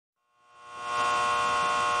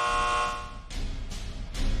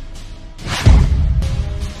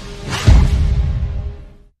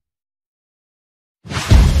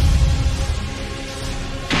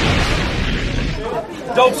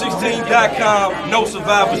Dope16.com, No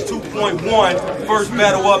Survivors 2.1, first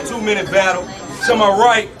battle up, 2-minute battle. To my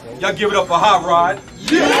right, y'all give it up for Hotrod.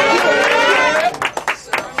 Yeah!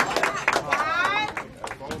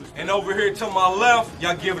 And over here to my left,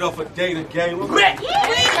 y'all give it up for Gala. Alright.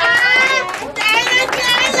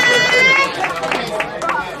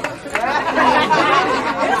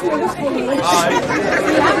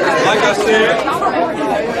 Like I said,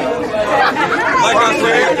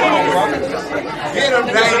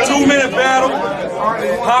 it's a 2-minute battle.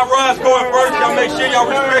 Hotrod's going first. Y'all make sure y'all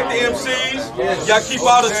respect the MCs. Y'all keep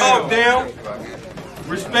all the talk down.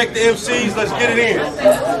 Respect the MCs. Let's get it in.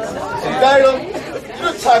 Gala,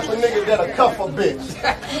 you the type of nigga that'll cuff a bitch.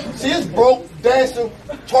 See, it's broke, dancing,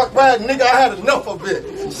 talk bad nigga, I had enough of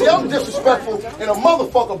it. See, I'm disrespectful and a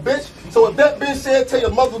motherfucker, bitch. So with that being said, tell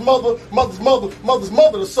your mother's mother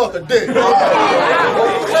to suck a dick. See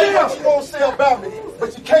what you won't say about me,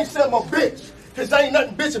 but you can't say my bitch. Cause there ain't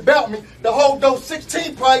nothing bitch about me. The whole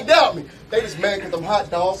Dope16 probably doubt me. They just mad cause them hot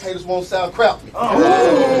dogs, haters won't sound crap me. You're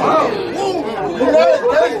not a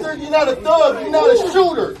gangster, you're not a thug, you're not a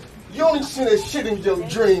shooter. You only see that shit in your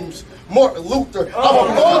dreams. Martin Luther. I'm a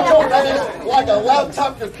phone your ass like a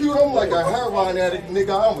laptop computer. I'm like a heroin addict,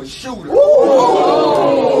 nigga. I'm a shooter. I'm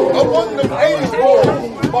one of them 80s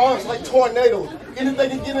boys. Bombs like tornadoes. Anything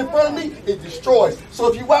that get in front of me, it destroys. So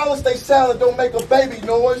if you wild and stay silent, don't make a baby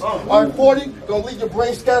noise. Alright, 40, gonna leave your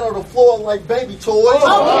brain scattered on the floor like baby toys.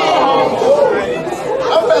 I'm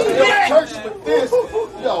about to go to church with this.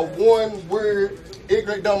 Y'all one weird,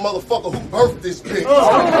 ignorant dumb motherfucker who birthed this bitch.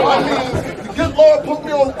 I mean, the good Lord put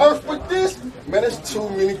me on earth with this. Man, there's too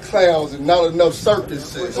many clowns and not enough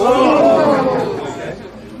circuses.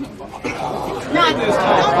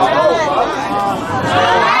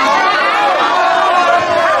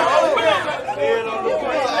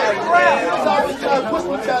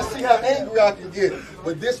 I see how angry I can get.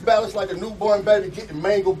 But this battle's like a newborn baby getting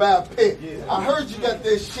mangled by a pig. I heard you got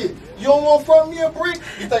that shit. You don't want from me a brick?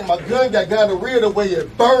 You think my gun got gonorrhea the way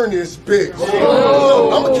it burn this bitch?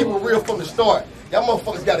 I'm gonna keep it real from the start. Y'all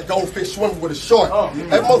motherfuckers got a goldfish swimming with a shark.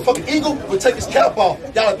 That motherfucking eagle would take his cap off.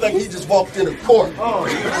 Y'all think he just walked in the court. You sleepy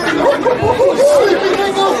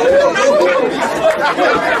nigga?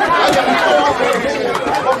 I got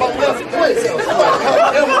on my left quick.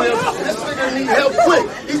 This nigga need help quick.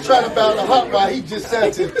 He's trying to battle the hot rod. He just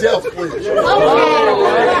sent his death wish.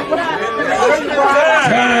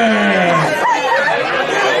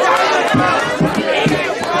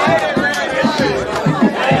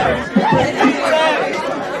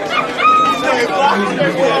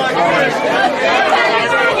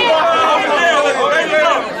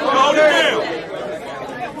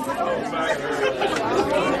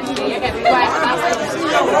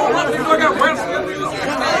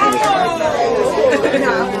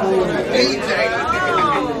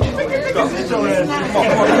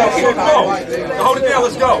 Hold it down,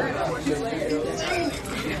 let's go.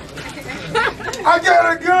 I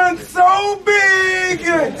got a gun so big,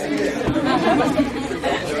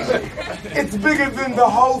 it's bigger than the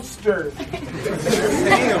holster.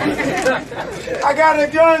 I got a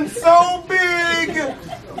gun so big,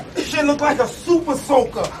 shit look like a super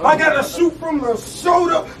soaker. I gotta shoot from the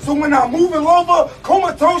shoulder, so when I'm moving over,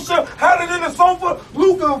 comatose, hotter than a sofa,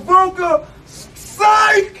 Luca Vodka,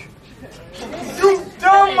 psych! You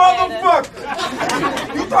dumb motherfucker!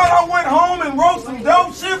 You thought I went home and wrote some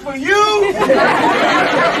dope shit for you?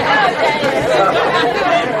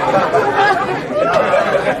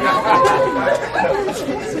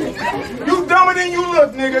 You dumber than you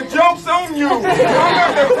look, nigga. Joke's on you. I'm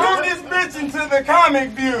about to throw this bitch into the comic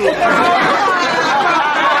view.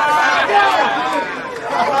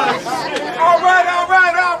 All right.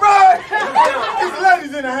 These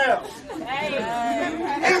ladies in the house.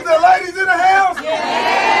 Is the ladies in the house?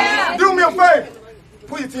 Yeah. Do me a favor.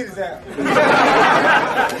 Pull your titties out.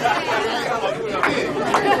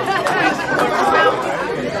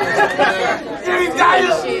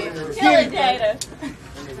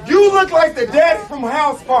 You look like the daddy from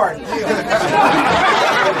House Party.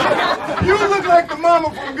 You look like the mama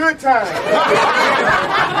from Good Times.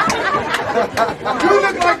 You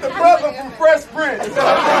look like the brother from Fresh Prince.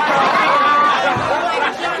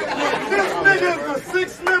 This nigga is the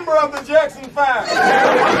 6th member of the Jackson 5. This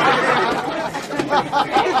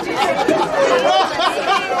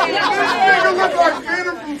nigga look like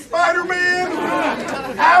Venom from Spider-Man,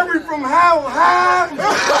 Ivory from How High,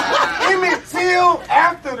 Emmett Till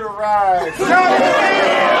after the ride.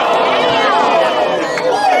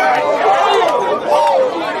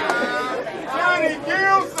 Johnny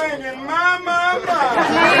Gill singing my.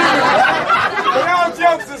 But all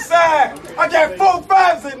jokes aside, I got 4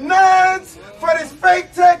 5s and 9s for this fake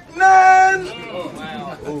 9.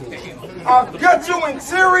 I'll gut your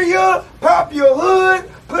interior, pop your hood,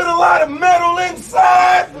 put a lot of metal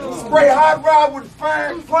inside, spray hot rod with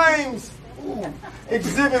fire flames.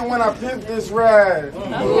 Exhibit when I pimp this ride. For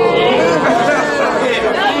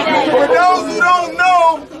those who don't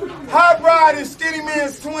know, Hot Rod is Skinny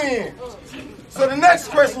Man's twin. So the next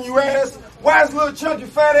question you ask, why his little chunky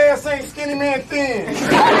fat ass ain't Skinny Man thin?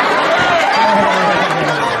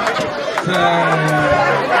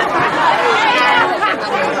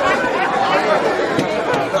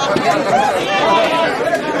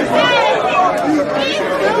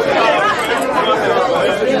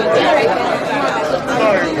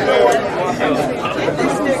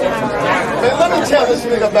 Man, let me tell this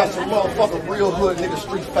nigga about some motherfucking real hood nigga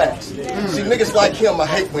street facts. See, niggas like him, I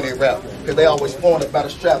hate when they rap, because they always flaunt about the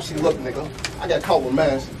strap. See, look, nigga, I got caught with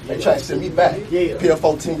mans. They try to send me back. PF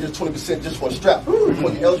 14 years, 20% just for a strap.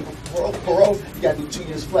 When you're eligible for parole, you got to do 2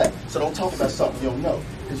 years flat. So don't talk about something you don't know,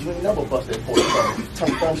 because you ain't never bust that 40 cold. Turn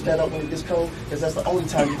the phone stand up when it gets cold, because that's the only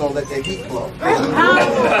time you're going to let that heat blow. See,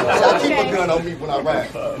 I keep a gun on me when I ride.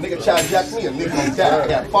 A nigga try to jack me, a nigga gon' die. I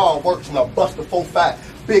got fireworks and I bust the 4-5.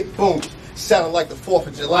 Big boom. Sounding like the 4th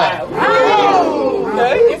of July.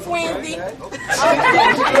 It's Wednesday.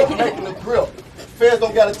 Making the grill. Feds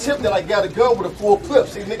don't got a tip that I got a gun with a full clip.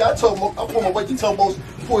 See, nigga, I put my weight to towboats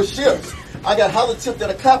full ships. I got hollow tip that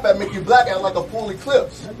a cop at make you black out like a full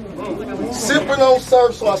eclipse. Sipping on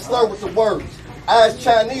surf, so I slur with the words. Eyes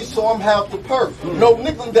Chinese, so I'm half the perk. No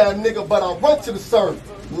nickel down, nigga, but I run to the surf.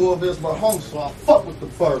 Louisville's my home, so I fuck with the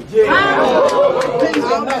birds. These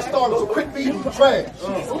are not starting, so quit feeding the trash.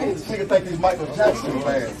 This nigga think he's Michael Jackson,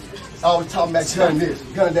 man. I always talking about gun this,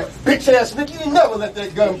 gun that. Bitch ass nigga, you never let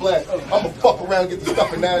that gun blast. I'ma fuck around and get the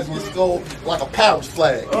stuffing knives in your skull like a Paris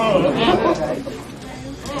flag. Y'all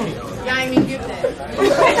ain't even get that.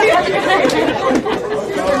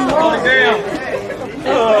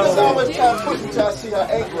 It's always trying to push me till I see how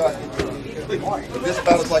angry I can get. This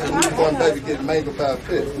battle's like a newborn baby getting mangled by a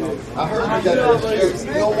pit. I heard you got that shit.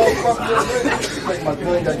 You don't want to fuck with this? Take my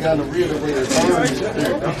gun, got down the rear to where it's burning.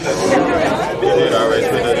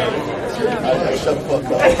 Alright, shut the fuck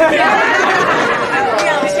up.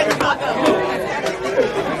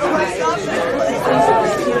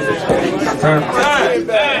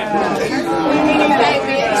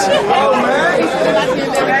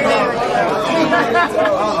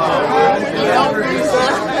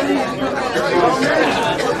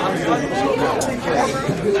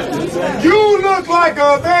 You look like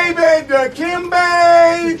a baby Dikembe.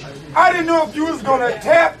 I didn't know if you was gonna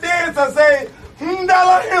tap dance or say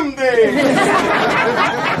Ndala Md.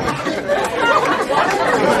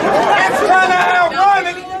 It's kind of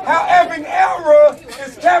ironic how effing Era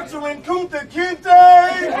is capturing Kunta Kinte.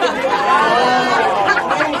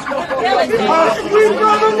 My sweet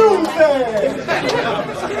brother Noonday.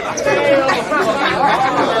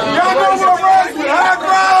 Y'all know what rhymes with Hot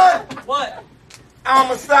Rod? What?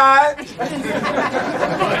 Homicide.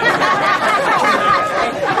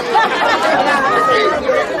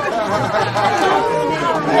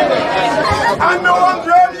 I know I'm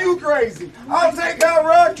driving you crazy. I'll take out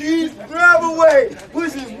Rocky's, drive away,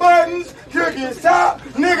 push his buttons, kick his top,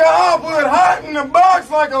 nigga, I'll put hot in the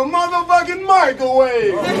box like a motherfucking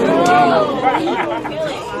microwave.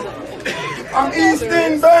 I'm East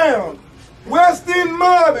End bound. West End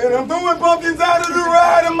mobbing, I'm throwing pumpkins out of the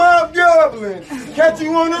ride and mob goblin. Catch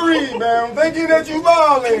you on the rebound, thinking that you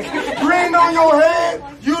ballin'. Green on your head,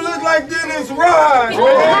 you look like Dennis Rod,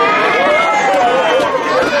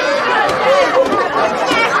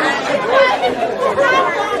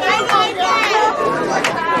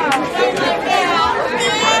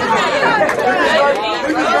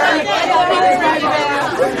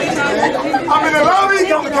 I'm in the lobby,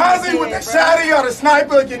 kamikaze with the shotty or the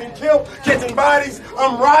sniper, getting killed, catching bodies.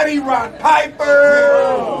 I'm Roddy Rod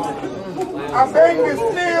Piper. I bang the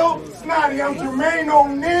steel, snotty. I'm Jermaine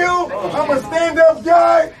O'Neal. I'm a stand-up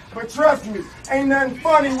guy, but trust me, ain't nothing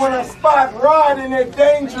funny when I spot Rod in that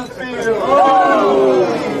danger field.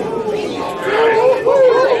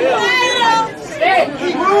 He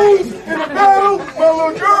moves in the battle, my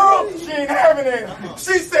little girl, she ain't having it.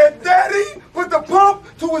 She said, Daddy, put the pump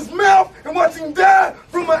to his mouth and watch him die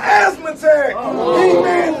from an asthma attack.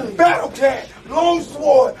 He-Man, Battle Cat, Long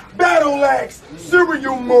Sword, Battle Axe,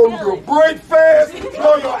 Cereal Motor, Break Fast,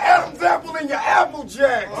 throw your Adam's apple in your Apple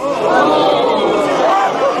Jack.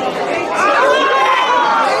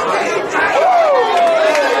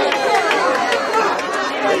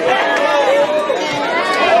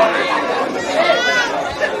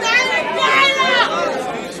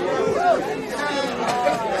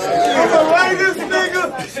 I'm the lightest nigga,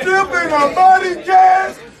 stripping a body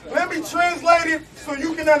gas. translate it so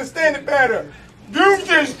you can understand it better. You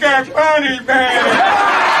just got funny, man.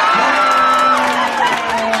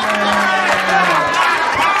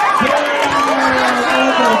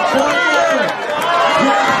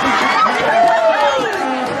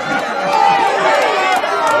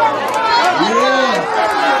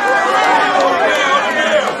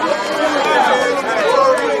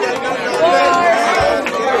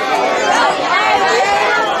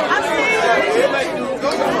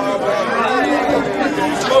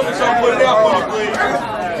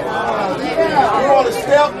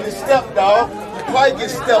 Step, dog. You probably get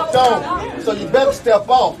stepped on, so you better step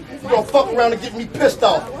off. You gonna fuck around and get me pissed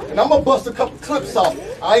off, and I'm gonna bust a couple clips off.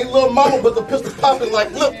 I ain't little mama, but the pistol popping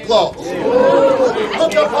like lip gloss.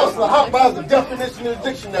 Look up hustler, hot by the definition in the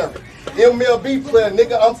dictionary. MLB player,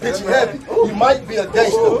 nigga, I'm pitching heavy. You might be a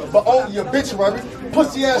gangster, but only your bitch worry.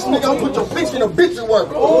 Pussy ass nigga, I'll put your bitch in a obituary.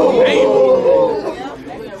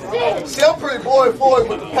 See, I'm pretty boy forward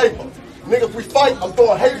with the paper. Nigga, if we fight, I'm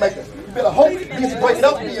throwing haymakers. You better hope these break it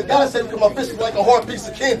up and be a guy said because my fist is like a hard piece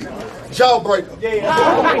of candy. Jawbreaker. You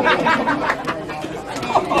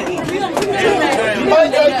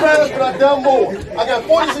might got crowds, but I done more. I got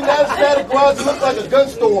 40s in that static garage that look like a gun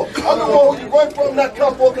store. I'm the one who you run from, not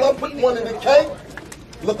come for, because I'm putting one in the cake.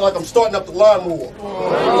 Look like I'm starting up the lawnmower.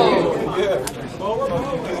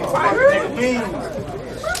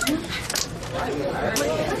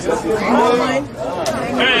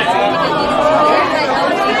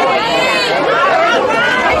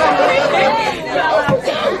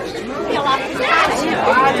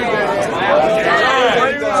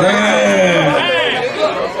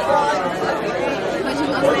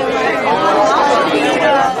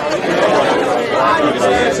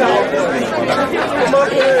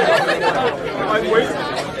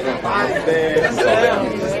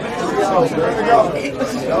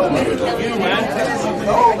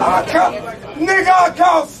 Nigga, I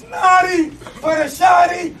called Snotty for the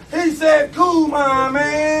shotty. He said, cool, my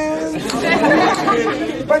man.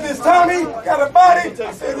 But this Tommy got a body.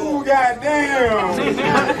 I said, ooh, goddamn.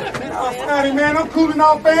 Now, Snotty, man, I'm cooling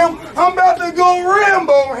off, fam. I'm about to go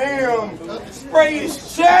Rambo him. Spray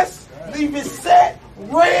his chest, leave his set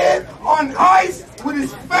red on ice with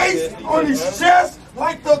his face on his chest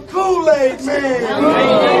like the Kool-Aid man.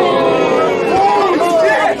 Oh,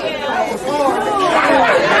 shit.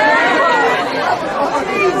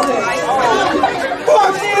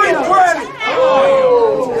 Fuck street credit.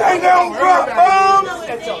 They don't drop bombs.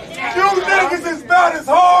 You niggas is about as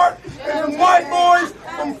hard as the white boys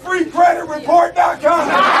from freecreditreport.com.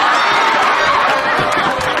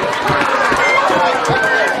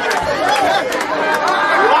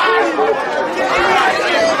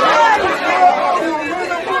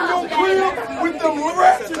 With them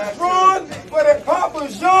ratchets drawn for that Papa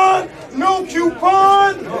John, no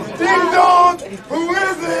coupon, ding dong, who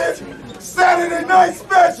is it? Saturday night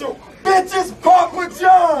special, bitches Papa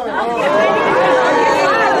John.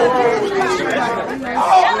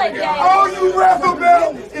 All you rap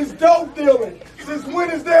about is dope dealing. Since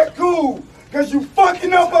when is that cool? Cause you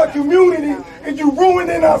fucking up our community and you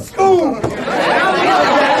ruining our school.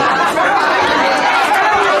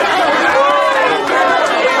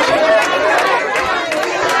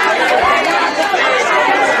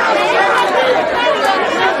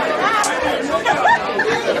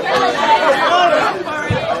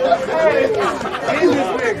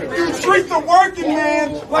 Treat the working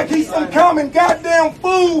man like he's some common goddamn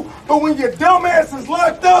fool, but when your dumb ass is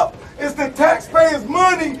locked up, it's the taxpayers'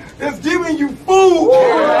 money that's giving you food.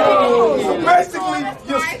 So basically,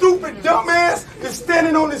 your stupid dumb ass is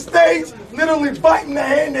standing on the stage, literally biting the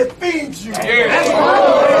hand that feeds you.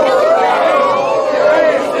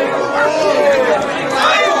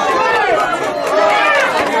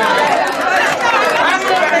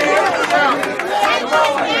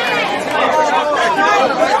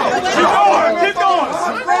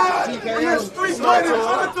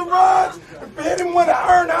 Entourage, if anyone want to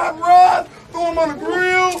earn hot rods, throw them on the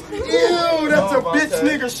grill. Ew, that's a bitch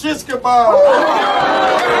nigga shish kebab.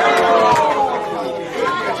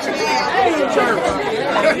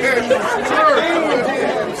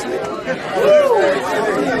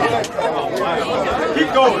 Keep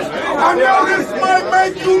going. I know this might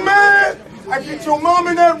make you mad. I get your mom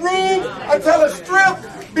in that room, I tell her strip,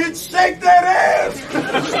 bitch, shake that ass.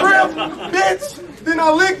 Strip, bitch, then I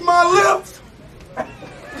lick my lips.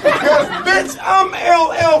 Because, bitch, I'm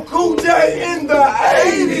LL Cool J in the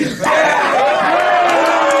 80s.